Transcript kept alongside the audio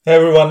Hey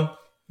everyone,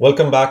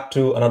 welcome back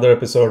to another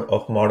episode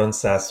of Modern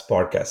SaaS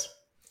Podcast.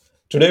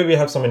 Today we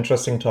have some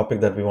interesting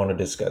topic that we want to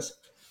discuss.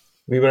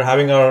 We were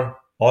having our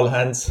all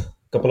hands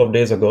a couple of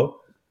days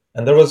ago,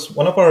 and there was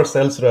one of our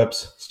sales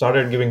reps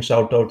started giving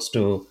shout outs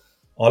to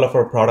all of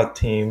our product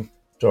team,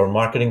 to our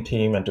marketing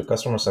team, and to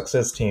customer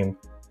success team.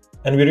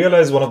 And we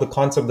realized one of the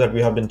concepts that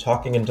we have been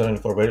talking internally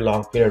for a very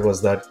long period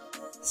was that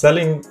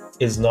selling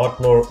is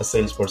not more a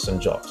salesperson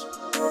job.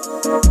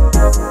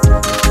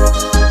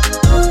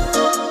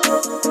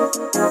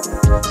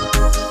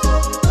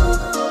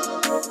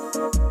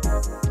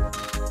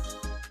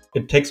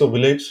 It takes a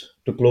village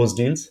to close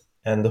deals,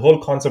 and the whole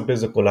concept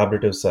is a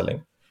collaborative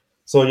selling.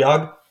 So,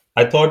 Yag,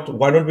 I thought,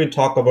 why don't we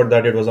talk about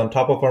that? It was on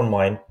top of our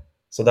mind.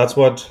 So that's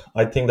what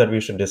I think that we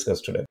should discuss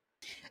today.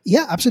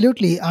 Yeah,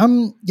 absolutely.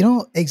 I'm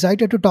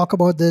excited to talk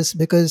about this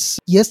because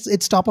yes,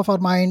 it's top of our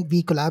mind.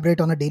 We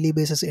collaborate on a daily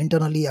basis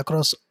internally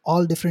across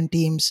all different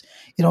teams.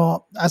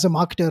 As a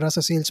marketer, as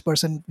a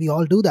salesperson, we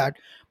all do that.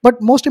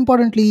 But most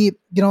importantly,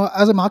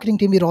 as a marketing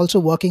team, we're also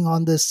working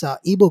on this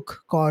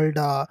ebook called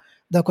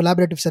the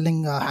Collaborative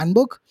Selling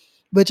Handbook,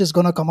 which is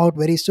going to come out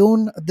very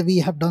soon. We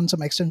have done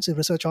some extensive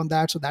research on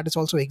that, so that is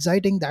also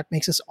exciting. That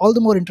makes us all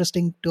the more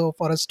interesting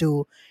for us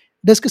to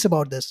discuss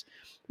about this.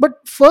 But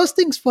first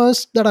things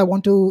first that I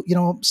want to,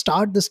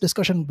 start this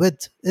discussion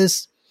with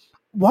is,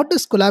 what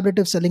does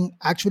collaborative selling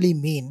actually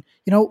mean?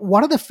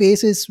 What are the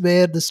phases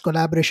where this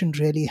collaboration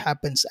really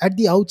happens? At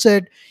the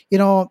outset,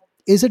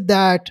 is it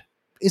that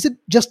is it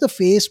just the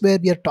phase where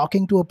we are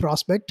talking to a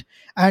prospect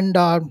and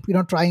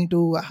trying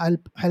to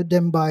help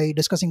them by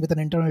discussing with an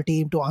internal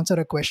team to answer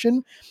a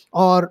question,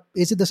 or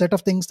is it the set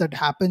of things that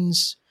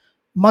happens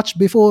much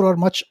before or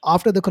much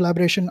after the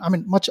collaboration? I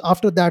mean, much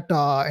after that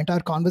entire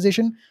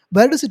conversation.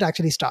 Where does it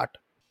actually start?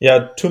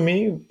 Yeah, to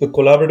me, the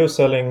collaborative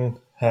selling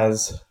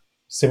has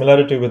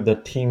similarity with the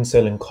team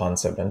selling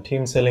concept, and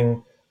team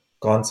selling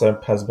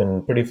concept has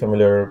been pretty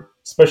familiar,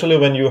 especially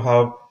when you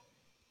have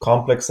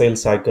complex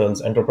sales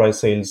cycles, enterprise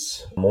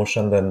sales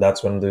motion. Then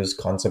that's when these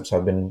concepts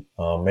have been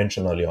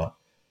mentioned early on.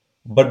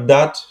 But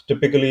that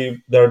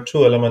typically there are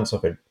two elements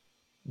of it.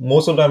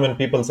 Most of the time when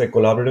people say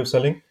collaborative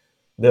selling,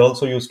 they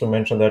also used to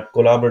mention that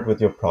collaborate with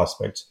your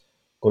prospects,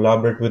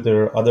 collaborate with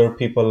your other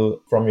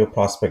people from your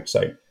prospect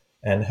side,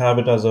 and have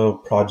it as a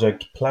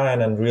project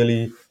plan and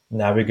really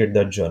navigate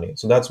that journey.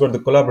 So that's what the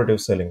collaborative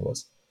selling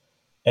was.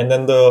 And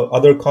then the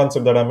other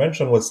concept that I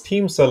mentioned was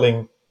team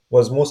selling,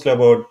 was mostly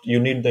about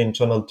you need the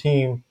internal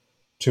team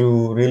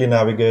to really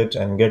navigate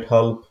and get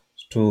help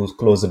to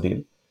close a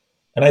deal.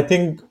 And I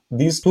think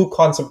these two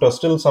concepts are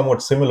still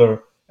somewhat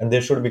similar, and they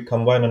should be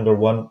combined under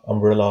one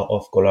umbrella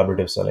of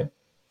collaborative selling.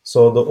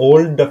 So the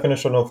old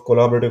definition of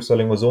collaborative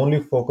selling was only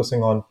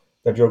focusing on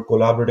that you're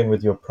collaborating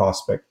with your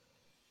prospect.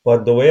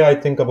 But the way I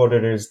think about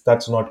it is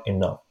that's not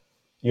enough.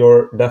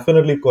 You're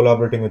definitely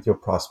collaborating with your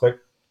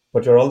prospect,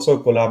 but you're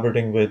also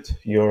collaborating with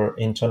your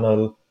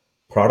internal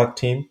product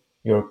team.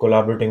 You're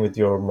collaborating with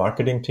your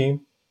marketing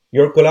team.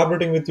 You're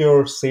collaborating with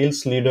your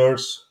sales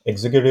leaders,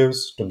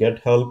 executives to get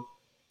help.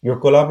 You're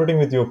collaborating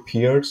with your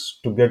peers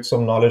to get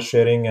some knowledge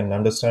sharing and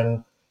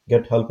understand,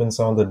 get help in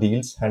some of the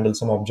deals, handle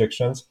some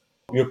objections.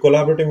 You're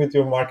collaborating with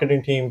your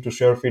marketing team to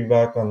share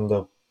feedback on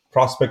the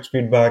prospect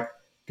feedback,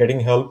 getting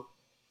help.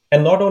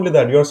 And not only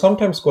that, you're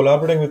sometimes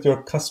collaborating with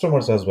your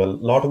customers as well.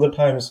 A lot of the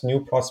times,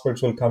 new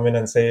prospects will come in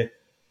and say,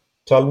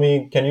 tell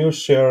me, can you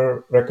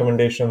share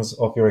recommendations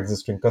of your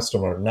existing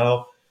customer?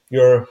 Now,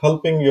 you're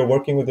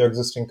working with your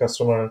existing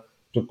customer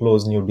to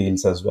close new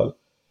deals as well.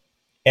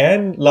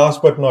 And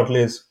last but not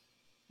least,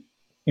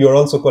 you're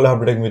also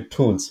collaborating with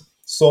tools.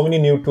 So many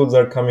new tools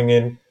are coming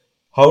in.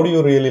 How do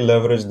you really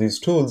leverage these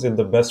tools in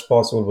the best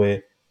possible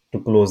way to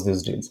close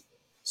these deals?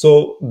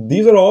 So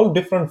these are all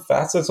different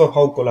facets of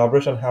how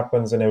collaboration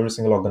happens in every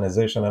single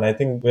organization. And I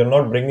think we're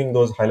not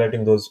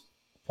highlighting those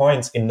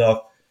points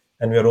enough,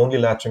 and we're only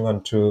latching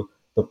on to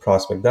the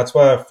prospect. That's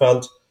why I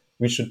felt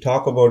we should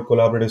talk about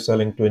collaborative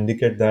selling to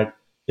indicate that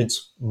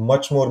it's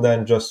much more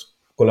than just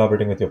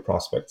collaborating with your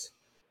prospects.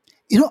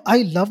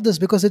 I love this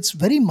because it's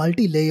very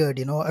multi-layered,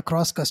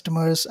 across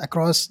customers,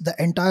 across the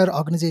entire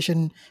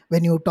organization,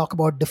 when you talk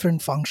about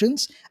different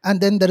functions. And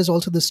then there is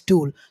also this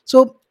tool.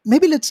 So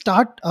maybe let's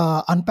start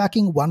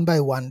unpacking one by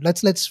one.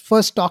 Let's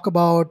first talk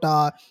about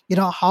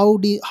how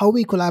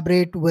we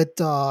collaborate with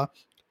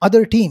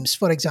other teams.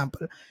 For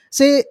example,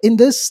 say in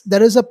this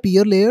there is a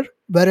peer layer,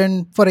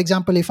 wherein, for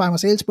example, if I'm a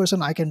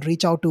salesperson, I can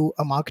reach out to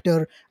a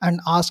marketer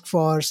and ask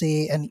for,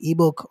 say, an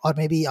ebook, or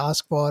maybe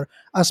ask for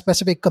a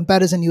specific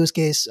comparison use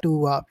case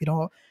to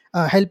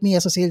help me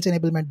as a sales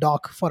enablement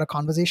doc for a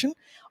conversation.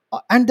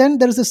 And then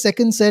there is a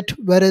second set,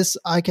 whereas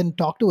I can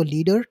talk to a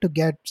leader to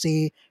get,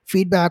 say,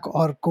 feedback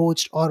or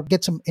coached or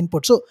get some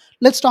input. So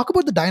let's talk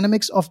about the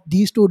dynamics of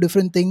these two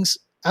different things,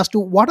 as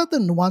to what are the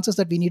nuances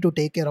that we need to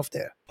take care of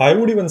there. I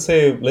would even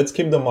say let's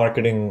keep the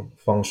marketing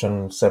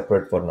function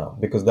separate for now,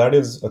 because that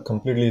is a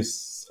completely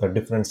a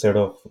different set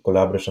of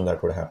collaboration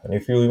that would happen.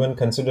 If you even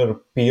consider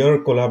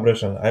peer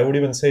collaboration, I would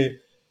even say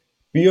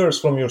peers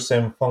from your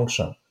same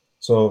function.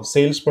 So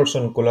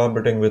salesperson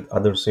collaborating with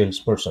other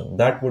salesperson,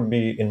 that would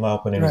be, in my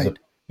opinion, is a Right.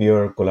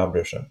 peer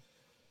collaboration.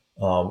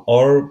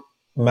 Or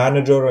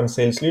manager and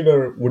sales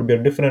leader would be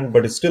a different,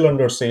 but it's still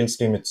under sales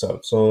team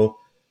itself. So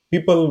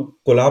people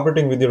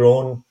collaborating with your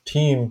own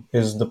team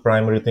is the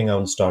primary thing I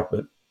will start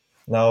with.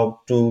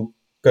 Now, to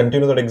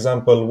continue that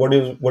example, what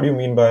do you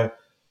mean by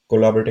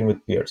collaborating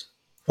with peers?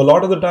 A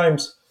lot of the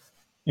times,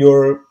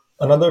 your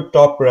another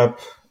top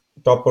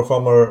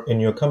performer in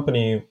your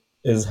company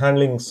is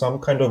handling some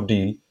kind of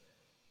deal,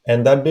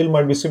 and that deal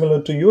might be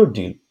similar to your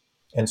deal.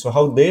 And so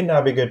how they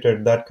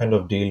navigated that kind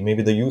of deal,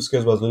 maybe the use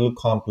case was a little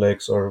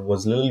complex or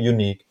was a little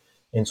unique,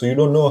 and so you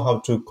don't know how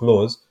to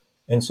close,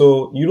 and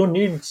so you don't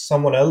need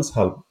someone else's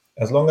help.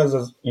 As long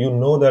as you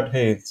know that,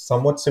 hey,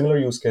 somewhat similar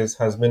use case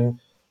has been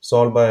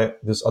solved by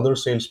this other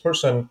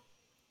salesperson,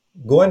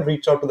 go and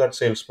reach out to that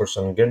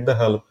salesperson, get the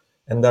help,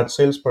 and that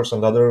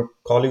salesperson, the other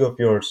colleague of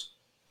yours,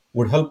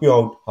 would help you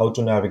out how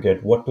to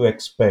navigate, what to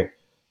expect,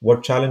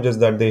 what challenges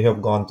that they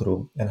have gone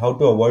through, and how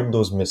to avoid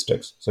those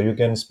mistakes. So you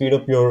can speed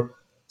up your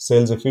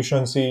sales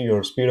efficiency,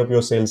 your speed up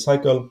your sales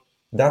cycle.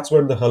 That's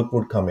where the help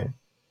would come in.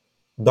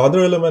 The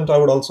other element I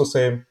would also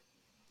say,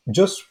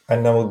 just,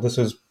 and now this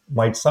is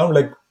might sound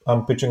like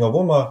I'm pitching a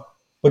Woma,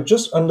 but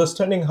just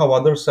understanding how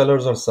other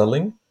sellers are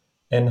selling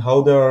and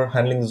how they are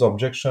handling these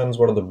objections,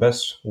 what are the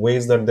best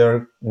ways that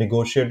they're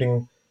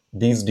negotiating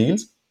these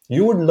deals,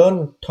 you would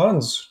learn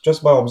tons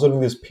just by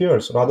observing these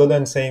peers rather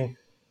than saying,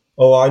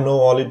 oh, I know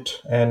all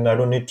it and I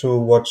don't need to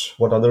watch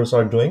what others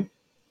are doing.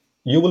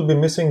 You will be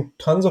missing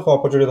tons of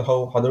opportunity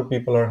how other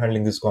people are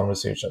handling these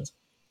conversations.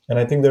 And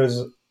I think there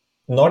is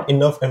not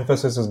enough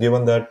emphasis is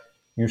given that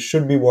you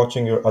should be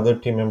watching your other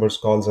team members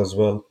calls as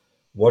well,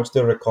 watch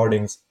their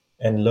recordings,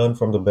 and learn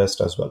from the best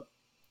as well.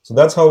 So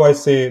that's how I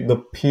say the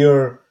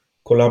peer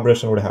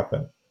collaboration would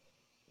happen.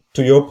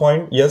 To your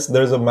point, yes,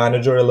 there's a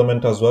manager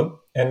element as well.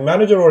 And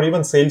manager or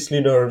even sales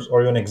leaders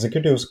or even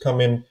executives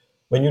come in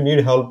when you need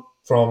help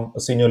from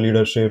a senior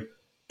leadership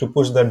to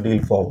push that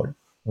deal forward.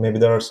 Maybe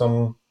there are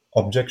some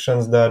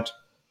objections that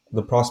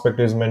the prospect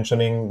is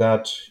mentioning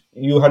that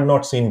you had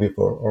not seen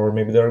before, or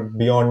maybe they're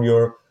beyond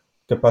your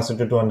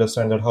capacity to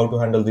understand that how to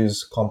handle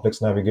these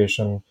complex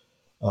navigation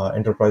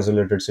enterprise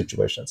related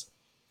situations.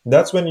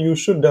 That's when you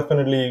should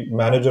definitely,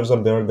 managers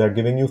are there, they're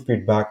giving you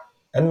feedback,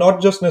 and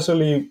not just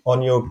necessarily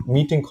on your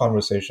meeting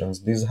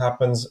conversations. This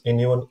happens in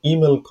your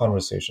email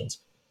conversations.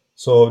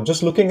 So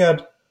just looking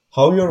at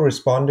how you're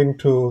responding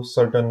to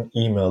certain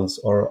emails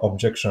or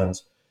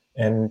objections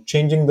and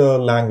changing the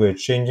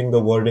language, changing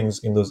the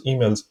wordings in those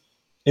emails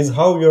is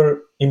how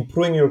you're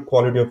improving your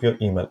quality of your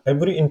email.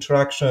 Every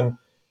interaction,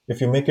 if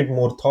you make it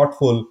more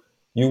thoughtful,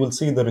 you will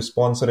see the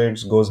response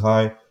rates goes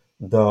high,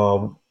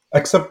 the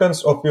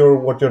acceptance of your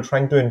what you're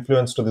trying to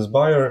influence to this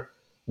buyer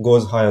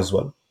goes high as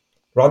well.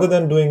 Rather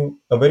than doing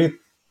a very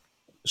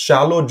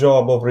shallow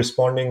job of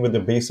responding with a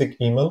basic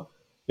email,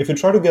 if you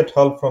try to get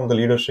help from the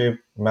leadership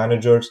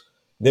managers,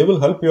 they will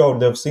help you out.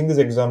 They've seen these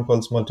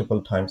examples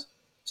multiple times.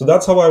 So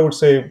that's how I would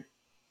say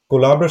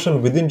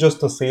collaboration within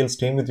just the sales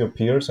team with your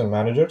peers and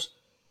managers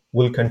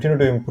will continue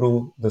to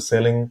improve the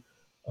selling,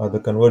 the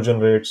conversion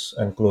rates,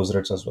 and close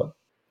rates as well.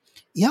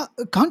 Yeah,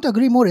 can't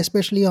agree more,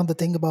 especially on the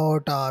thing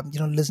about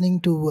listening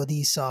to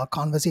these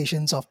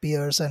conversations of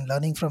peers and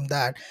learning from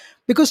that.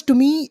 Because to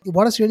me,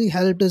 what has really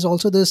helped is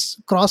also this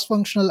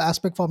cross-functional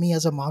aspect for me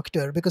as a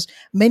marketer. Because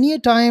many a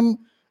time,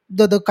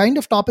 the kind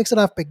of topics that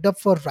I've picked up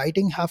for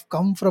writing have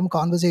come from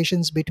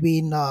conversations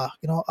between a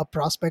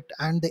prospect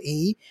and the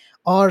AE,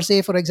 or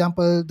say, for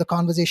example, the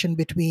conversation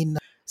between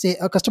say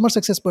a customer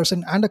success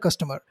person and a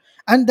customer.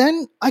 And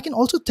then I can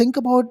also think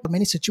about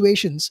many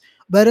situations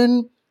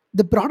wherein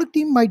the product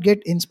team might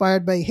get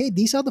inspired by, hey,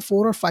 these are the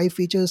 4 or 5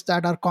 features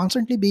that are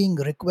constantly being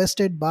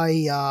requested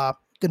by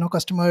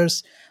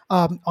customers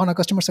on a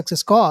customer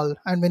success call.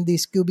 And when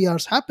these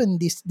QBRs happen,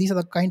 these are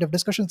the kind of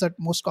discussions that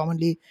most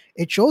commonly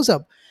it shows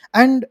up,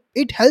 and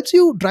it helps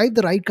you drive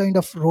the right kind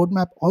of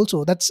roadmap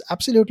also. That's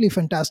absolutely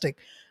fantastic.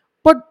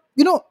 But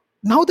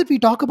now that we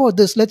talk about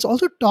this, let's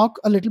also talk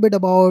a little bit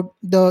about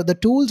the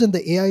tools and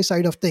the AI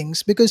side of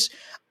things. Because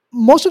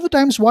most of the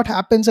times what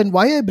happens, and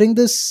why I bring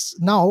this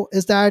now,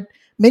 is that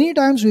many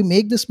times we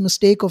make this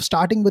mistake of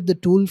starting with the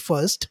tool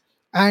first,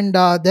 and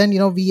then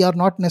we are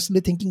not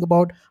necessarily thinking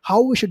about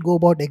how we should go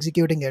about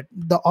executing it,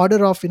 the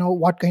order of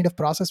what kind of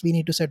process we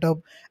need to set up,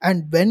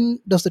 and when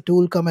does the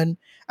tool come in.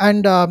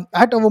 And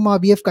at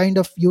Avoma, we have kind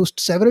of used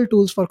several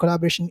tools for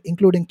collaboration,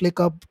 including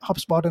ClickUp,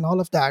 HubSpot, and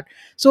all of that.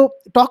 So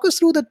talk us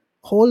through the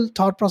whole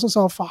thought process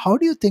of how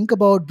do you think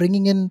about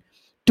bringing in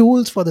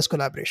tools for this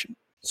collaboration.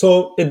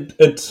 So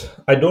it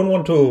I don't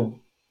want to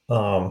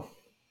um,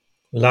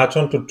 latch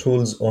on to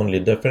tools only.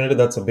 Definitely,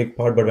 that's a big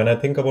part. But when I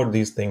think about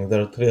these things,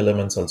 there are three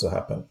elements also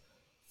happen.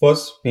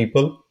 First,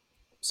 people.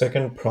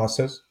 Second,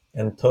 process.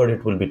 And third,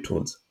 it will be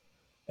tools.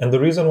 And the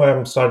reason why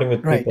I'm starting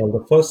with Right. people,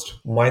 the first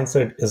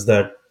mindset is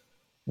that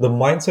the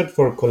mindset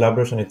for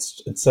collaboration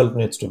itself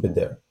needs to be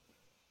there.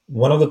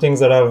 One of the things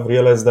that I've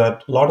realized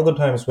that a lot of the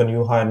times when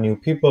you hire new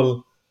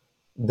people,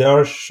 they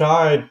are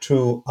shy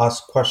to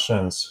ask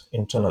questions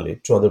internally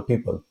to other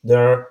people.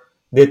 They're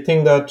They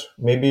think that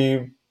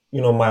maybe,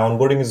 my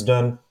onboarding is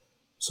done,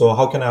 so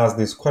how can I ask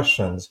these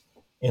questions?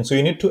 And so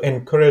you need to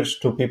encourage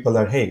to people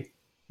that, hey,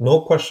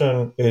 no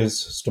question is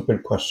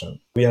stupid question.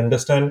 We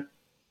understand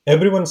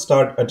everyone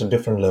start at a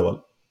different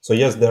level. So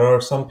yes, there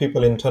are some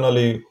people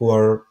internally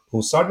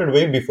who started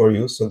way before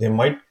you, so they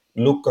might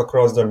look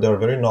across that they're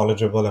very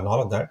knowledgeable and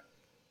all of that.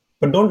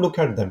 But don't look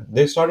at them.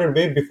 They started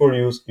way before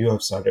you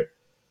have started.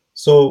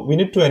 So we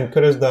need to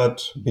encourage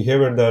that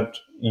behavior, that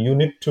you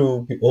need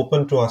to be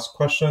open to ask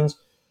questions,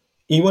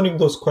 even if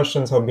those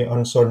questions have been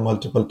answered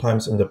multiple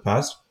times in the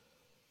past.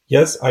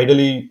 Yes,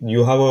 ideally,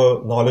 you have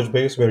a knowledge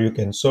base where you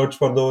can search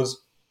for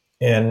those.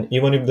 And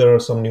even if there are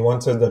some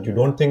nuances that you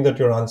don't think that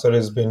your answer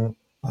has been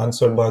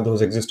answered by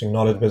those existing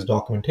knowledge base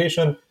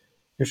documentation,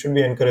 you should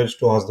be encouraged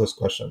to ask those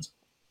questions.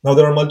 Now,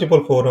 there are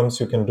multiple forums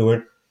you can do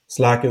it.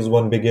 Slack is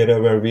one big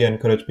area where we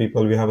encourage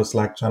people. We have a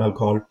Slack channel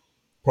called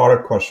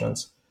Product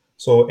Questions.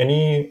 So,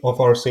 any of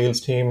our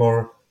sales team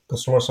or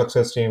customer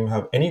success team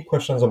have any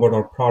questions about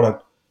our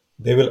product,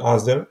 they will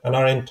ask there. And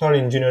our entire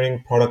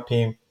engineering product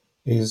team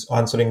is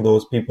answering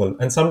those people.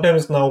 And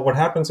sometimes now what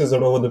happens is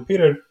that over the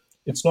period,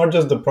 it's not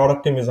just the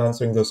product team is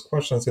answering those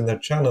questions in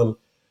that channel.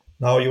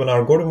 Now even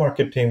our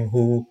go-to-market team,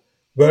 who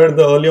were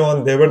the early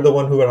on, they were the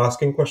one who were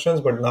asking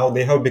questions, but now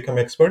they have become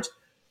experts.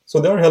 So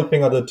they're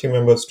helping other team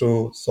members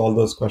to solve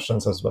those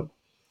questions as well.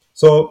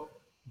 So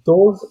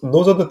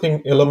those are the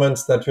thing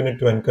elements that you need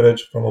to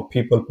encourage from a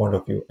people point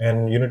of view,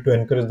 and you need to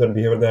encourage that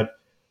behavior, that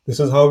this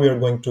is how we are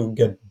going to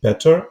get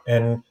better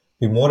and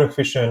be more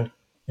efficient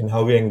in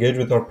how we engage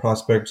with our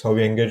prospects, how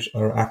we engage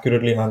or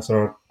accurately answer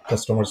our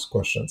customers'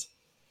 questions.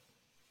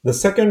 The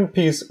second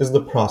piece is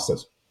the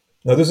process.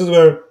 Now this is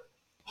where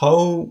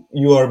how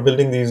you are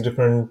building these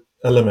different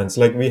elements.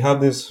 Like we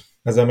have this,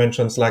 as I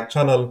mentioned, Slack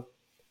channel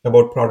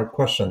about product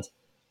questions.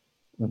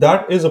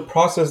 That is a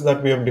process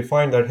that we have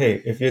defined, that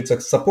hey, if it's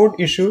a support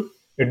issue,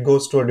 it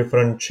goes to a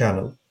different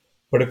channel.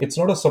 But if it's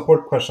not a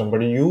support question,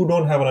 but you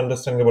don't have an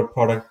understanding about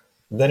product,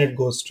 then it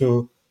goes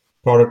to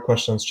product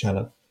questions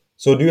channel.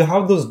 So do you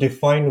have those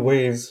defined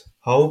ways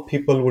how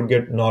people would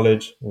get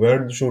knowledge?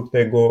 Where should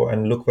they go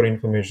and look for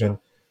information?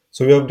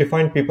 So we have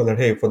defined people that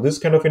hey, for this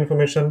kind of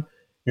information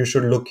you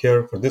should look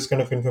here, for this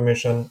kind of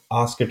information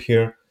ask it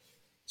here.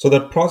 So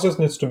that process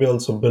needs to be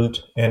also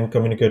built and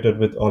communicated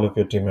with all of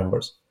your team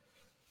members.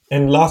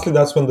 And lastly,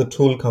 that's when the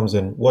tool comes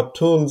in. What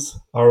tools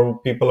are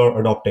people are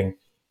adopting?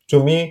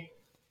 To me,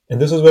 and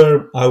this is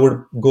where I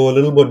would go a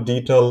little bit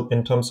detail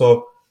in terms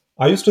of,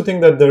 I used to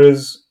think that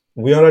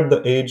we are at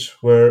the age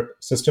where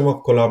system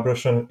of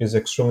collaboration is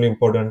extremely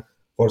important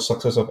for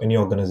success of any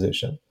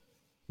organization.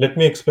 Let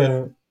me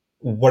explain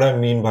what I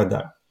mean by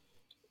that.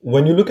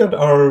 When you look at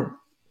our,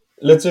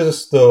 let's say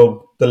just the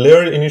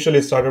layer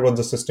initially started with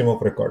the system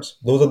of records.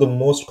 Those are the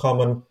most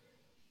common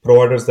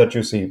providers that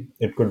you see.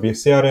 It could be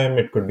CRM,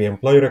 it could be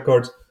employee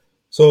records.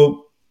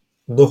 So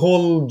the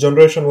whole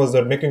generation was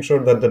that making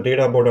sure that the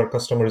data about our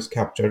customer is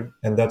captured,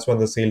 and that's when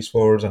the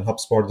Salesforce and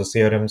HubSpot, the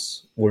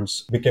CRMs, would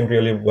became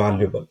really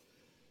valuable.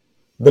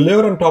 The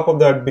layer on top of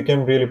that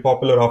became really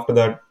popular after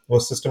that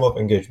was system of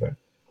engagement.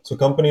 So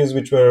companies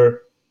which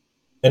were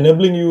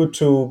enabling you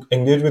to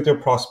engage with your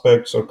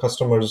prospects or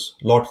customers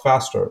a lot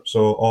faster.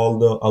 So all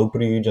the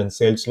outreach and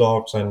sales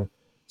logs and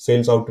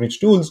sales outreach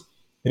tools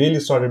really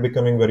started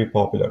becoming very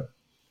popular.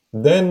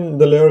 Then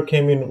the layer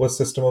came in was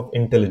system of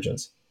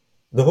intelligence.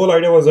 The whole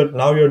idea was that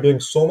now you're doing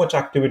so much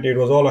activity. It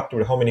was all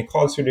activity. How many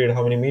calls you did,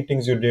 how many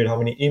meetings you did, how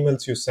many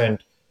emails you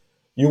sent.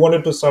 You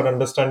wanted to start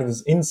understanding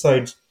these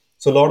insights.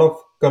 So a lot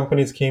of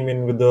companies came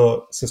in with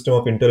the system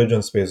of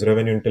intelligence space,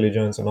 revenue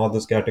intelligence, and all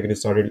those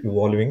categories started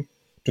evolving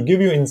to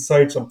give you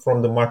insights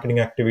from the marketing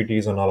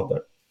activities and all of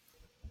that.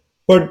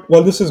 But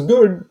while this is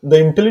good, the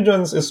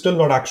intelligence is still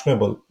not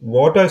actionable.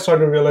 What I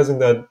started realizing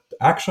that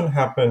action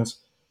happens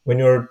when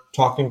you're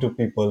talking to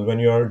people, when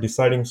you're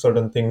deciding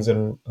certain things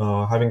and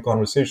having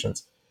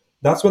conversations.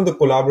 That's when the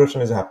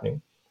collaboration is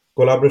happening.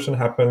 Collaboration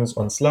happens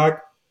on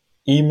Slack,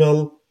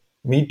 email,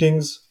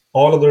 meetings,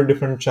 all other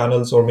different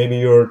channels, or maybe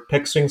you're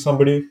texting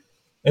somebody.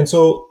 And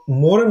so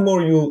more and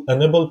more you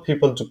enable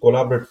people to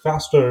collaborate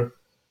faster.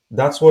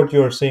 That's what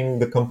you're seeing,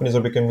 the companies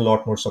are becoming a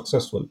lot more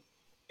successful.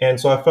 And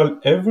so I felt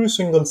every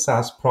single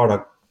SaaS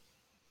product,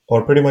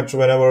 or pretty much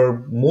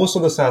whenever most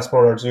of the SaaS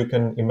products you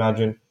can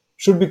imagine,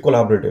 should be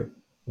collaborative.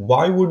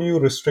 Why would you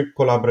restrict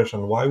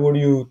collaboration? Why would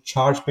you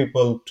charge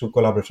people to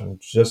collaboration?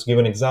 Just give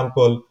an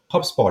example,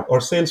 HubSpot or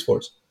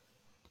Salesforce.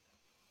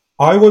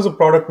 I was a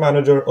product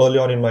manager early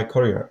on in my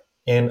career,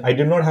 and I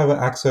did not have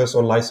access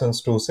or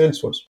license to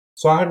Salesforce.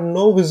 So I had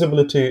no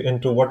visibility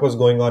into what was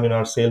going on in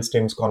our sales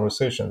team's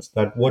conversations,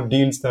 that what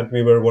deals that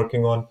we were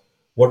working on,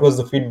 what was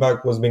the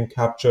feedback was being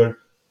captured.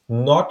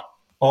 Not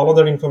all of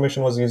that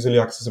information was easily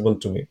accessible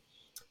to me.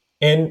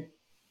 And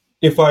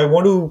if I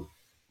want to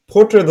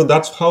portray that,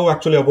 that's how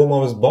actually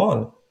Avoma was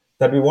born,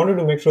 that we wanted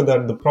to make sure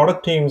that the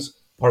product teams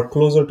are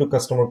closer to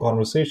customer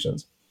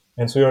conversations.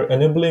 And so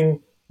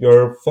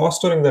you're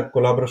fostering that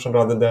collaboration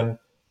rather than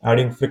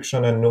adding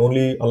friction and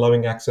only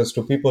allowing access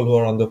to people who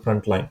are on the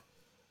front line.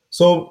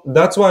 So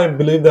that's why I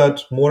believe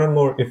that more and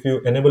more, if you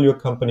enable your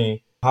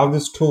company have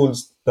these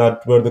tools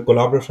that where the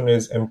collaboration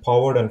is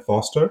empowered and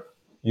fostered,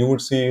 you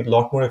would see a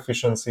lot more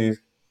efficiencies,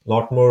 a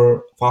lot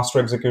more faster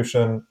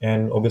execution,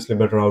 and obviously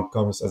better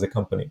outcomes as a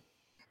company.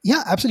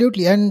 Yeah,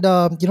 absolutely. And,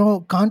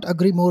 can't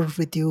agree more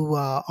with you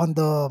on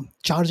the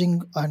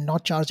charging and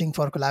not charging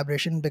for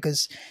collaboration,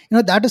 because,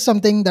 that is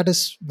something that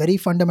is very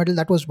fundamental.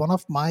 That was one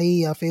of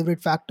my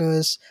favorite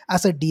factors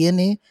as a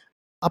DNA,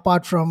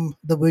 apart from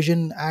the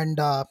vision and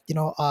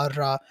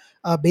our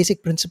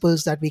basic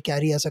principles that we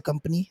carry as a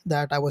company,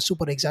 that I was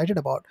super excited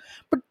about.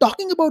 But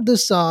talking about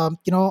this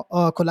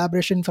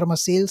collaboration from a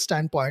sales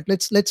standpoint,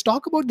 let's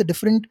talk about the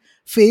different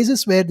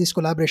phases where this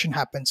collaboration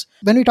happens.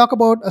 When we talk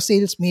about a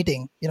sales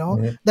meeting,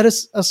 Mhm. there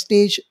is a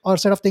stage or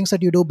set of things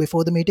that you do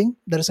before the meeting,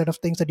 there are a set of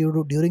things that you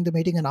do during the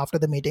meeting and after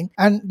the meeting,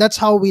 and that's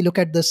how we look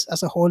at this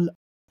as a whole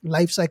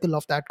life cycle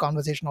of that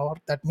conversation or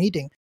that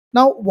meeting.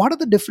 Now, what are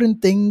the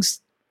different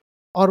things,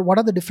 or what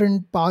are the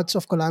different parts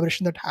of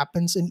collaboration that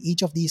happens in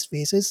each of these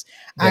phases,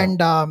 Yeah.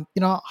 and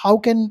how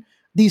can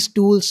these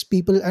tools,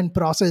 people, and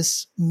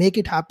process make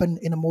it happen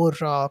in a more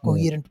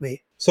coherent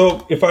way?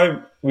 So if I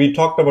we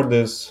talked about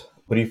this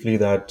briefly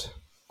that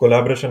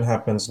collaboration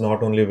happens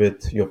not only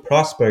with your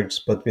prospects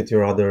but with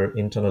your other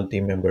internal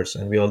team members,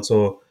 and we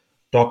also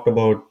talked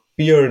about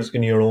peers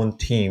in your own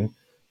team.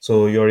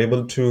 So you're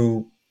able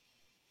to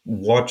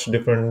watch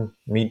different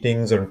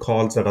meetings and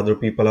calls that other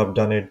people have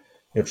done it.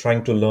 You're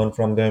trying to learn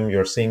from them.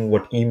 You're seeing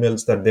what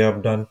emails that they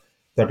have done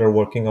that are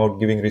working out,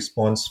 giving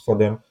response for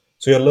them.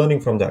 So you're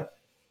learning from that.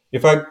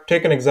 If I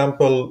take an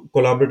example,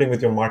 collaborating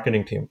with your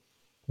marketing team,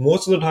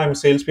 most of the time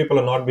salespeople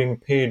are not being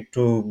paid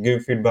to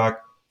give feedback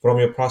from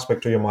your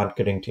prospect to your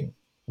marketing team.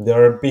 They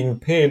are being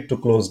paid to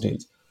close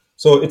deals.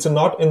 So it's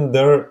not in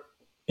their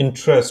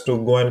interest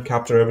to go and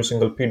capture every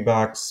single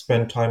feedback,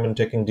 spend time in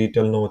taking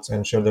detailed notes,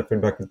 and share that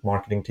feedback with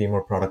marketing team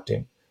or product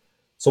team.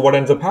 So what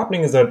ends up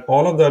happening is that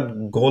all of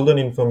that golden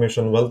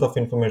information, wealth of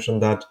information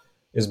that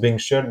is being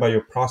shared by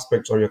your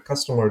prospects or your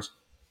customers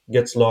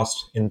gets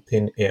lost in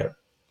thin air.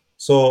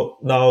 So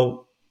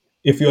now,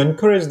 if you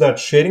encourage that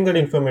sharing that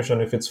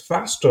information, if it's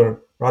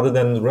faster rather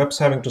than reps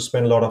having to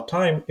spend a lot of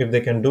time, if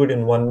they can do it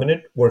in 1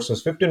 minute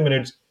versus 15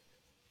 minutes,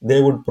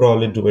 they would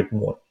probably do it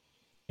more.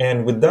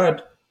 And with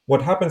that,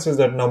 what happens is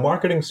that now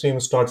marketing team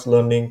starts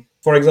learning.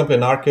 For example,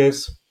 in our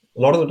case,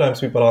 a lot of the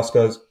times people ask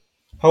us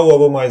how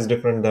Obama is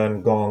different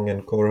than Gong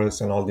and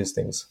Chorus and all these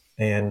things.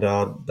 And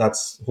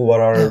that's who are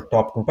Yeah. our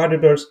top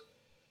competitors.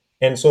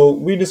 And so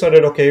we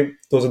decided, okay,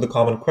 those are the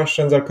common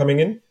questions that are coming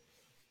in.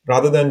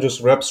 Rather than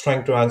just reps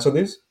trying to answer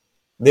these,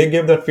 they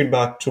gave that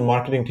feedback to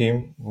marketing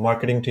team.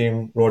 Marketing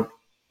team wrote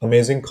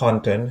amazing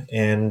content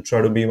and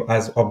try to be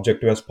as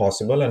objective as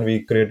possible. And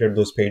we created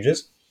those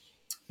pages,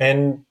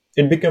 and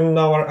it became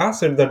now our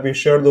asset that we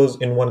share those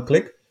in one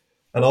click.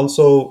 And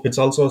also it's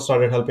also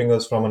started helping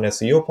us from an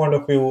SEO point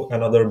of view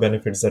and other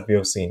benefits that we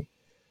have seen.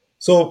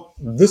 So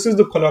this is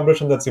the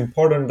collaboration that's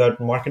important,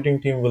 that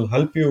marketing team will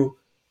help you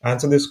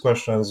answer these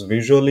questions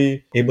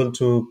visually, able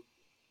to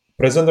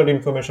present that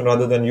information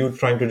rather than you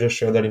trying to just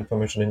share that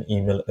information in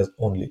email as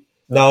only.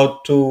 Now,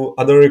 to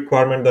other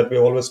requirement that we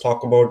always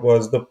talk about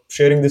was the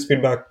sharing this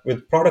feedback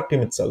with product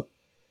team itself.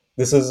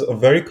 This is a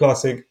very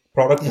classic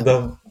product.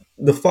 Yeah.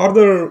 The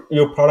farther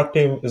your product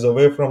team is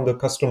away from the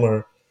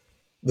customer,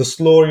 the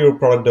slower your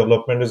product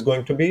development is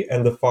going to be,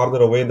 and the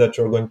farther away that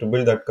you're going to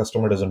build that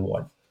customer doesn't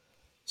want.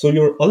 So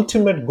your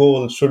ultimate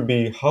goal should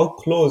be how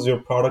close your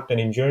product and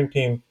engineering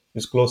team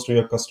is close to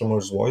your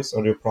customer's voice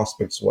or your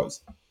prospect's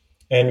voice.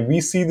 And we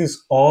see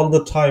this all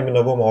the time in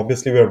Avoma.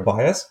 Obviously, we are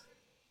biased,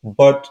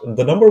 but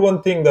the number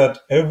one thing that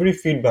every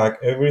feedback,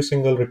 every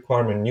single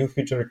requirement, new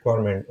feature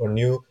requirement, or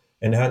new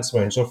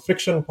enhancements or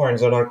friction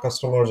points that our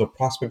customers or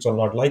prospects are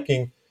not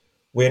liking,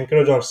 we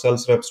encourage our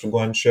sales reps to go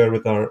and share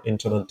with our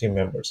internal team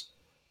members.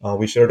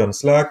 We share it on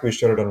Slack, we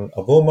share it on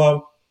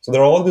Avoma. So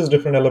there are all these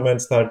different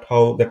elements that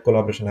how that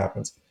collaboration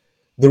happens.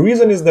 The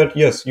reason is that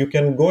yes, you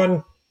can go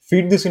and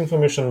feed this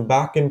information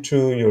back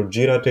into your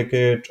Jira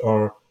ticket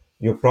or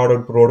your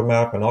product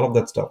roadmap and all of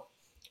that stuff.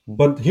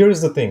 But here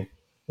is the thing: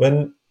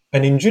 when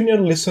an engineer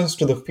listens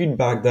to the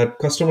feedback that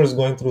customer is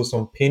going through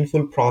some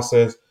painful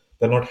process,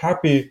 they're not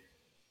happy,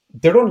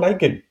 they don't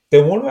like it,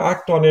 they want to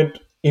act on it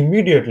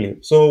immediately.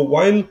 So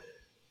while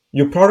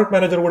your product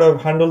manager would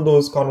have handled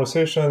those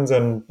conversations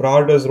and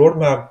prioritized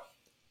roadmap,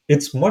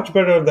 it's much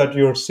better that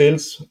your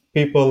sales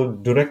people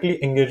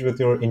directly engage with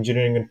your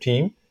engineering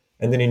team,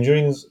 and then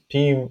engineering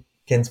team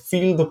can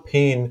feel the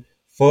pain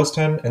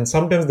firsthand, and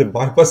sometimes they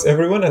bypass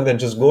everyone and then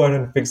just go ahead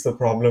and fix the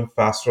problem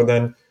faster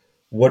than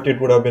what it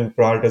would have been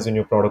prioritized in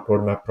your product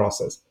roadmap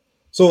process.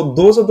 So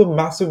those are the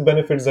massive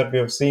benefits that we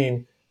have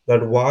seen,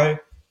 that why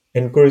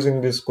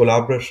encouraging this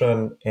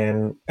collaboration.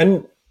 And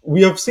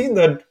we have seen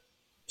that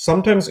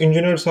sometimes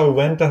engineers have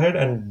went ahead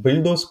and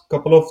built those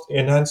couple of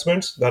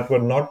enhancements that were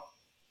not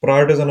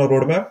prioritized on our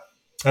roadmap,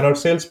 and our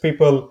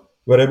salespeople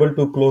were able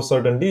to close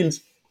certain deals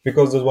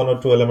because those one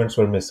or two elements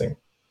were missing.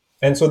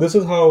 And so this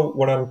is how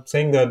what I'm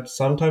saying, that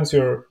sometimes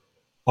your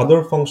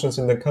other functions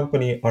in the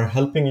company are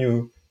helping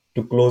you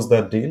to close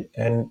that deal.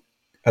 And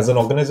as an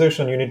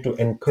organization, you need to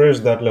encourage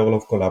that level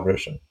of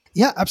collaboration.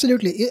 Yeah,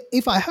 absolutely.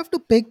 If I have to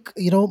pick,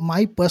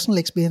 my personal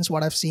experience,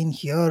 what I've seen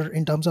here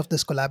in terms of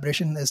this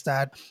collaboration is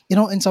that,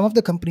 in some of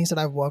the companies that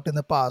I've worked in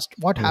the past,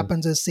 what Mm,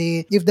 happens is,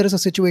 say, if there is a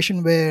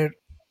situation where,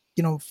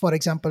 for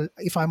example,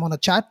 if I'm on a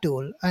chat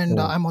tool and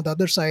mm, I'm on the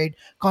other side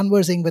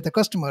conversing with a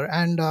customer,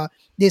 and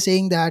they're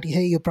saying that,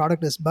 hey, your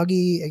product is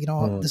buggy,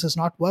 mm, this is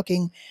not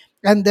working.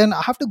 And then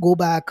I have to go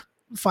back,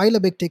 file a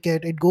big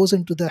ticket, it goes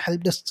into the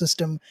help desk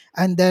system,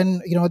 and then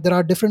there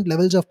are different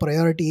levels of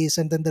priorities,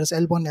 and then there's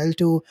L1,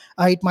 L2.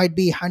 It might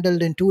be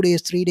handled in 2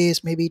 days, 3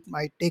 days, maybe it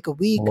might take a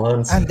week,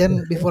 months. and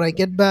then before I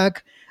get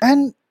back.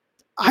 And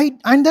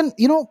then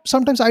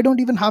sometimes I don't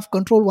even have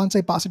control once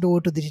I pass it over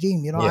to the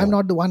team. I'm Yeah.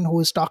 not the one who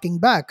is talking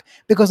back,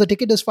 because the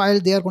ticket is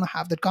filed, they are going to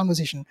have that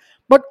conversation.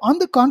 But on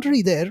the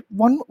contrary, there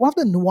one of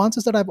the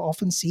nuances that I've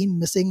often seen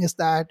missing is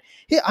that,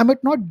 hey, I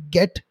might not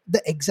get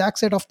the exact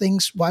set of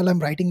things while I'm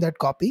writing that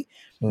copy,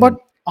 but Mm,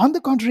 on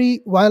the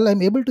contrary, while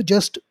I'm able to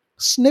just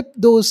snip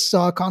those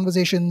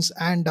conversations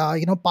and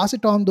pass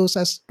it on those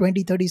as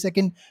 20, 30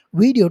 second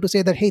video to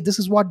say that, hey, this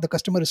is what the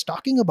customer is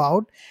talking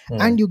about,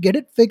 mm. and you get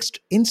it fixed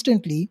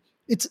instantly.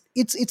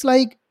 It's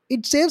like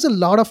it saves a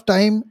lot of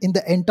time in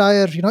the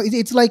entire,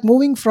 it's like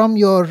moving from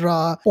your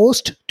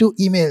post to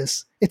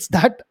emails. It's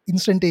that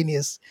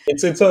instantaneous.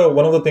 It's a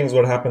one of the things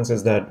what happens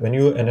is that when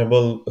you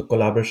enable a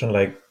collaboration,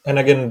 like, and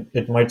again,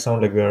 it might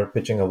sound like we are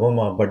pitching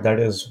Avoma, but that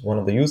is one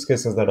of the use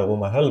cases that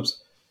Avoma helps.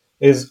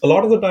 Is a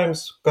lot of the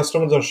times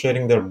customers are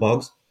sharing their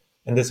bugs,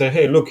 and they say,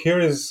 "Hey, look,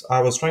 here is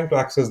I was trying to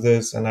access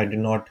this and I did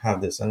not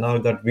have this, and now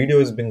that video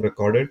is being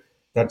recorded,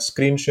 that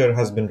screen share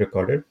has been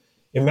recorded."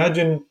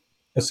 Imagine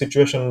a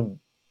situation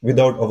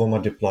without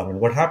Avoma deployment.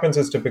 What happens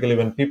is typically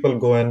when people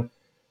go and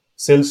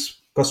sales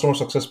customer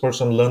success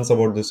person learns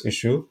about this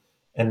issue,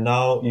 and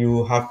now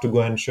you have to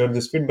go and share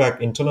this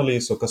feedback internally,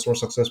 so customer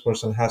success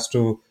person has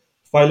to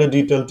file a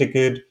detailed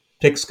ticket,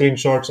 take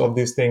screenshots of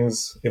these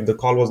things if the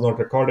call was not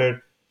recorded,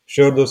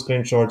 share those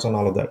screenshots and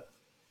all of that.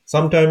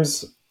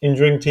 Sometimes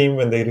engineering team,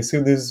 when they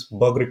receive these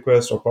bug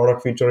requests or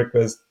product feature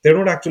requests, they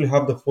don't actually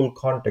have the full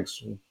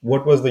context.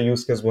 What was the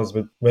use case was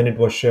with when it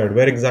was shared,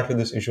 where exactly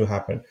this issue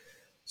happened.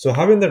 So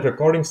having that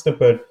recording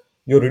snippet,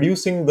 you're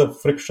reducing the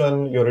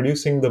friction, you're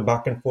reducing the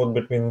back and forth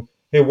between,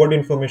 hey, what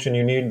information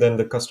you need, then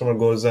the customer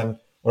goes and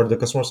or the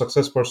customer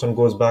success person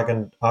goes back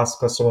and asks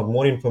customer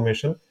more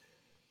information.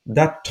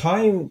 That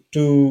time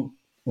to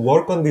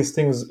work on these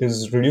things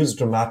is reduced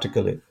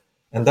dramatically.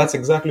 And that's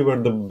exactly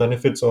where the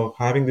benefits of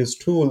having these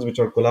tools, which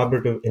are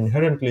collaborative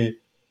inherently,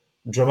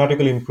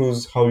 dramatically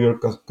improves how your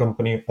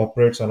company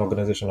operates and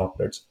organization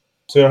operates.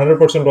 So you're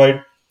 100%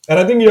 right. And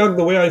I think, Yag,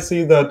 the way I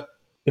see that,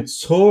 it's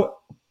so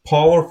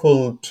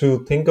powerful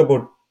to think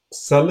about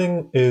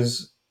selling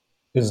is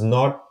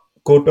not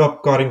quota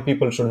carring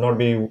people should not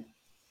be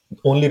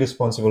only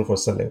responsible for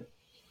selling.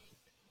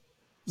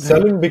 Right.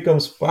 Selling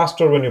becomes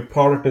faster when your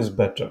product is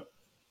better.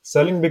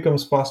 Selling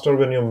becomes faster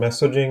when you're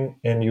messaging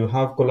and you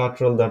have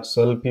collateral that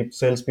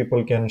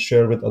salespeople can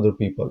share with other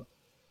people.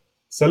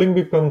 Selling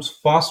becomes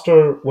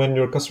faster when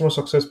your customer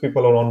success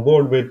people are on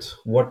board with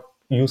what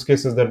use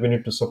cases that we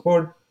need to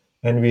support,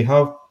 and we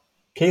have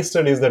case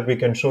studies that we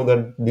can show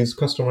that these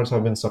customers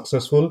have been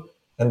successful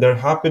and they're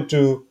happy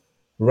to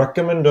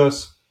recommend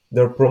us,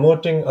 they're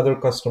promoting other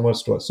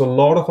customers to us. So a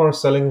lot of our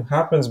selling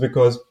happens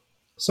because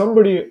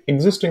somebody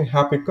existing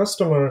happy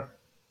customer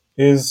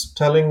is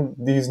telling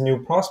these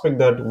new prospect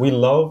that we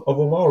love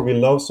Avoma or we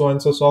love so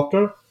and so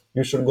software,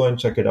 you should go and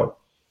check it out.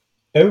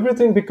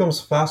 Everything becomes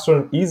faster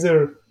and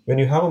easier when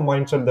you have a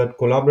mindset that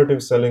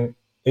collaborative selling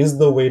is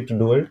the way to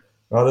do it,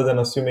 rather than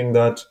assuming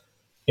that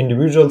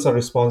individuals are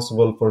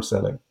responsible for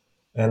selling.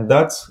 And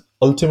that's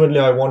ultimately,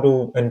 I want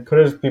to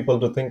encourage people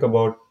to think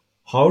about,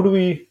 how do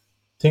we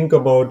think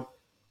about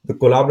the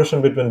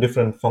collaboration between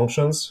different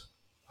functions?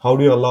 How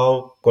do you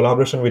allow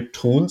collaboration with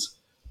tools?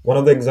 One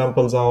of the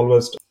examples I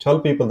always tell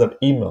people that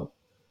email.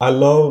 I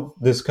love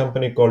this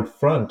company called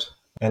Front,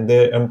 and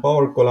they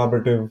empower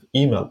collaborative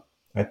email.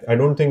 I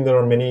don't think there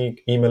are many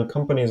email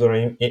companies or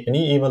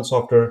any email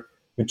software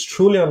which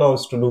truly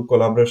allows to do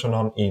collaboration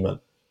on email.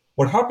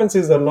 What happens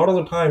is that a lot of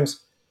the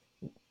times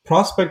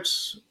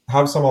prospects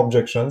have some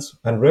objections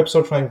and reps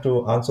are trying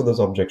to answer those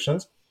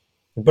objections,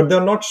 but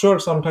they're not sure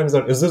sometimes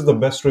that is this the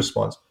best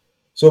response.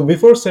 So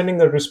before sending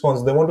that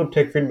response, they want to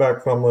take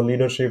feedback from a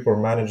leadership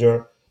or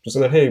manager to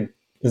say that, hey,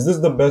 is this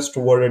the best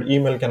worded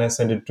email, can I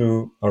send it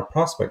to our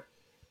prospect?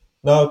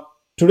 Now,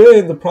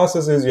 today the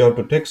process is you have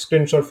to take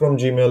screenshot from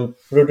Gmail,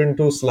 put it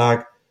into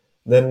Slack,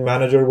 then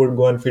manager would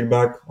go and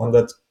feedback on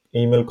that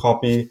email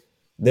copy.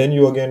 Then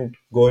you again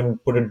go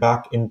and put it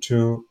back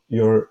into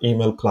your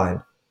email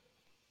client.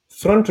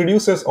 Front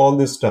reduces all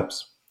these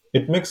steps.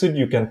 It makes it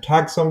you can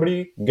tag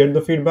somebody, get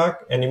the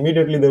feedback, and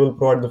immediately they will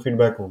provide the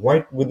feedback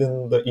right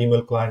within the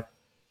email client.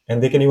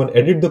 And they can even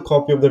edit the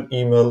copy of that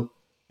email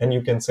and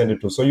you can send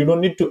it to. So you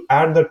don't need to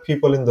add that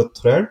people in the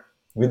thread.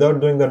 Without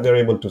doing that, they're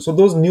able to. So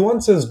those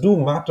nuances do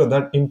matter.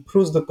 That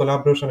improves the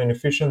collaboration and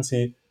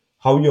efficiency,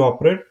 how you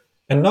operate.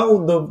 And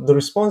now the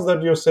response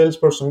that your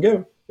salesperson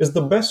gave is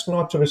the best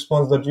notch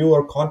response that you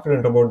are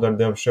confident about that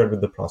they have shared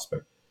with the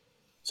prospect.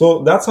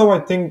 So that's how I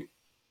think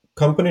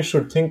companies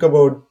should think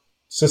about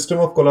system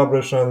of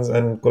collaborations,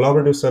 and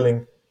collaborative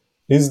selling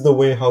is the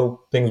way how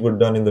things were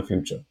done in the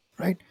future.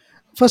 Right.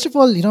 First of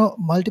all,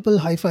 multiple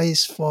high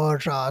fives for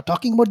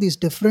talking about these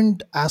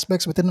different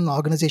aspects within an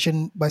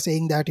organization by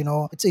saying that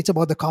it's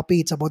about the copy,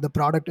 it's about the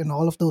product, and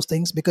all of those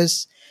things.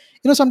 Because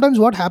sometimes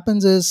what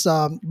happens is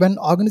when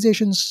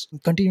organizations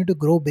continue to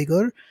grow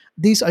bigger,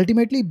 these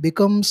ultimately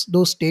becomes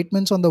those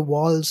statements on the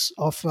walls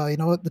of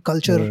the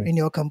culture Mm, in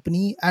your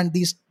company, and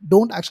these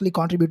don't actually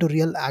contribute to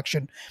real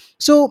action.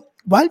 So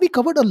while we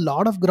covered a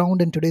lot of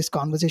ground in today's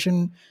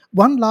conversation,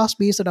 one last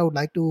piece that I would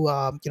like to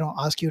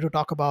ask you to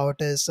talk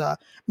about is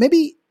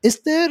maybe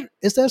is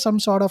there some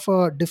sort of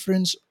a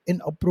difference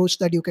in approach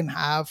that you can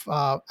have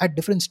at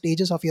different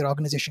stages of your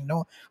organization?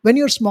 When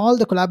you're small,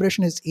 the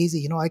collaboration is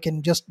easy. I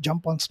can just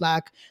jump on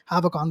Slack,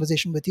 have a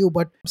conversation with you.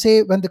 But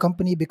say when the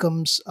company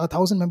becomes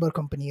 1,000 member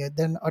company,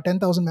 then a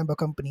 10,000 member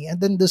company, and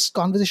then this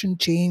conversation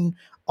chain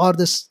or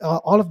this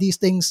all of these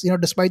things,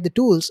 despite the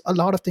tools, a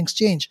lot of things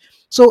change.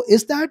 So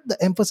is that the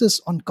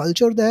emphasis on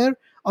culture there,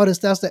 or is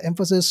that the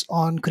emphasis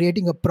on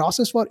creating a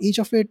process for each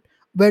of it?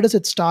 Where does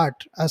it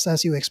start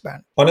as you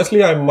expand?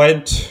 Honestly, I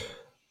might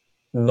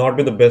not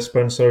be the best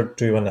person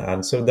to even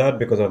answer that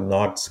because I've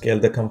not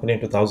scaled the company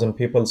to 1,000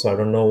 people, so I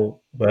don't know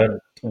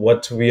where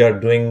what we are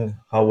doing,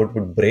 how it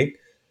would break.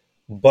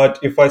 But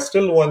if I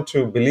still want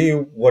to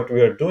believe what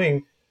we are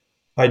doing,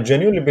 I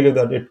genuinely believe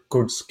that it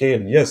could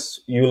scale. Yes,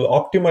 you'll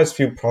optimize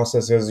few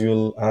processes.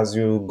 You'll, as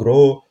you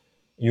grow,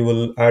 you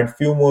will add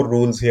few more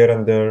rules here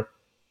and there.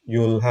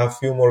 You'll have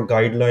few more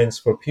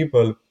guidelines for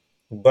people.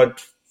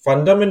 But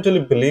fundamentally,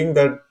 believing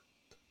that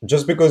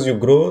just because you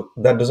grow,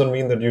 that doesn't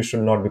mean that you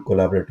should not be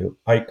collaborative.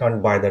 I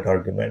can't buy that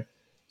argument.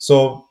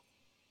 So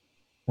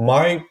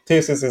my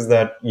thesis is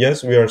that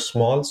yes, we are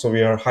small, so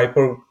we are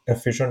hyper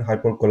efficient,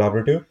 hyper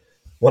collaborative.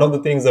 One of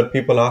the things that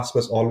people ask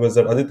us always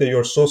that Aditya,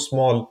 you're so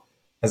small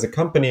as a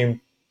company.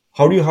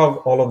 How do you have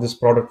all of this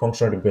product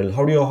functionality built?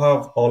 How do you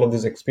have all of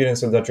these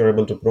experiences that you're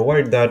able to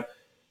provide that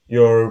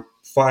your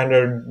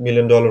 $500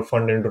 million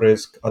funding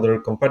risk other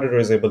competitor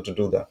is able to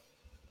do that?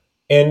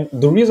 And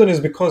the reason is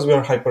because we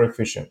are hyper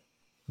efficient.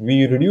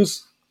 We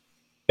reduce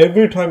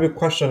every time we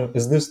question,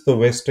 is this the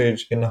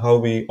wastage in how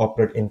we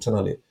operate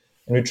internally?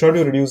 And we try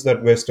to reduce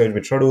that wastage.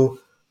 We try to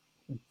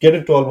get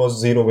it to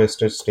almost zero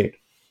wastage state.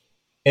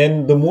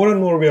 And the more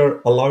and more we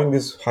are allowing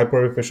this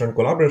hyper efficient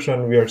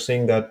collaboration, we are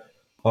seeing that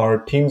our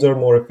teams are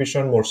more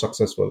efficient, more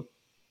successful.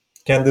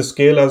 Can this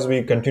scale as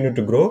we continue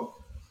to grow?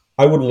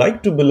 I would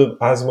like to believe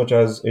as much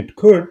as it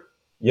could.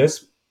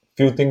 Yes,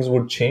 few things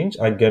would change.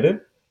 I get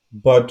it.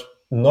 But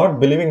not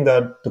believing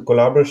that the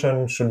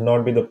collaboration should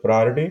not be the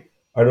priority,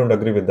 I don't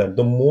agree with that.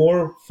 The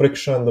more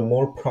friction, the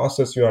more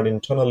process you add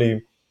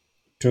internally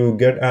to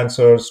get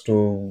answers,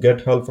 to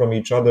get help from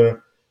each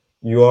other,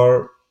 you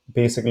are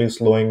basically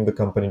slowing the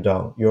company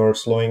down. You're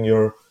slowing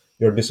you're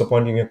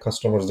disappointing your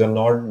customers. They're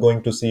not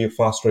going to see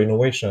faster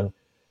innovation.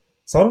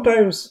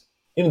 Sometimes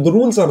the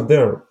rules are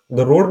there,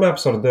 the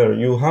roadmaps are there,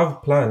 you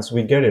have plans,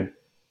 we get it.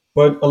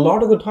 But a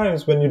lot of the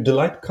times when you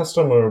delight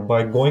customer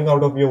by going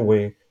out of your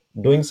way,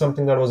 doing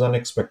something that was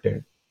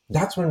unexpected,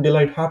 that's when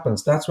delight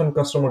happens. That's when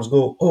customers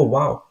go, oh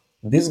wow,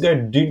 this guy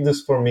did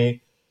this for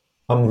me,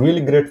 I'm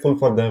really grateful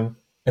for them,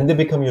 and they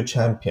become your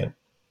champion.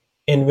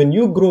 And when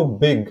you grow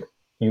big,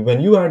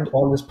 when you add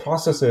all these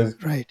processes,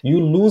 Right. you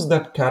lose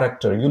that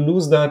character, you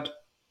lose that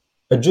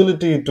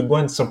agility to go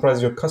and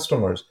surprise your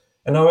customers.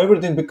 And now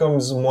everything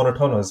becomes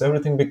monotonous.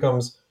 Everything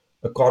becomes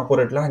a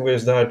corporate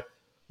language that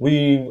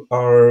we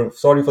are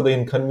sorry for the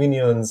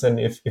inconvenience, and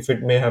if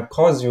it may have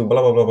caused you,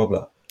 blah, blah, blah, blah,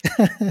 blah.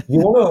 You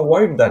want to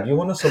avoid that. You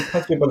want to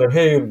surprise people that,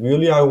 hey,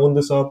 really, I own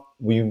this up.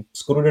 We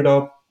screwed it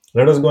up.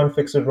 Let us go and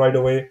fix it right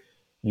away.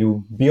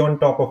 You be on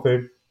top of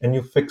it and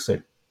you fix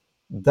it.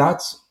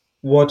 That's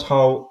what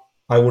how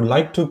I would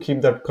like to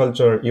keep that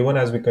culture even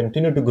as we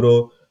continue to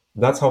grow.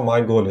 That's how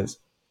my goal is.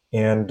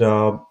 And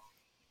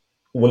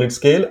will it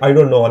scale? I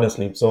don't know,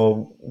 honestly.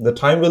 So the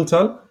time will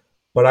tell,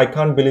 but I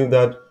can't believe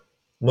that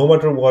no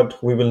matter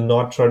what, we will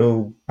not try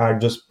to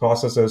add just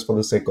processes for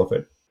the sake of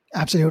it.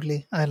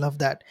 Absolutely. I love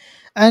that.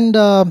 And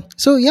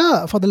so,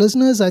 yeah, for the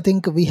listeners, I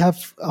think we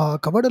have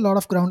covered a lot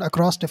of ground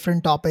across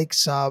different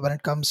topics when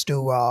it comes to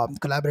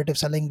collaborative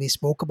selling. We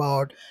spoke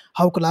about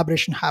how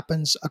collaboration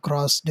happens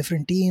across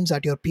different teams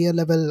at your peer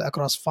level,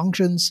 across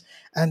functions,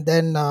 and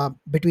then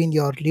between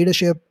your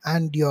leadership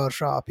and your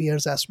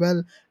peers as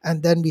well.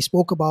 And then we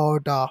spoke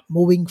about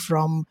moving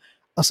from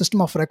a system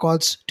of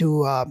records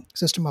to a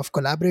system of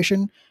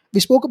collaboration. We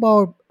spoke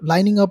about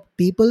lining up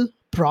people,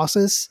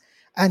 process,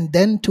 and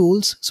then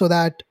tools so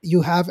that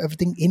you have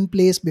everything in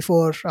place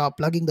before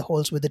plugging the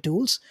holes with the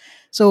tools.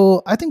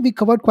 So I think we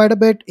covered quite a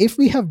bit. If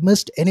we have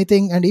missed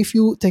anything, and if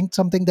you think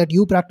something that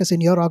you practice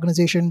in your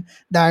organization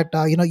that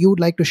you would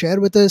like to share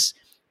with us,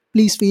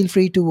 please feel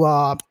free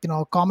to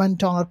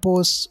comment on our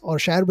posts or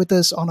share with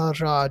us on our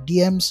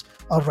DMs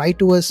or write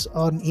to us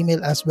on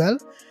email as well.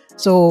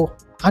 So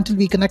until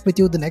we connect with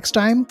you the next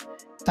time,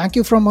 Thank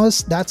you from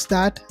us. That's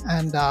that.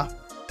 And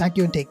thank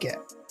you and take care.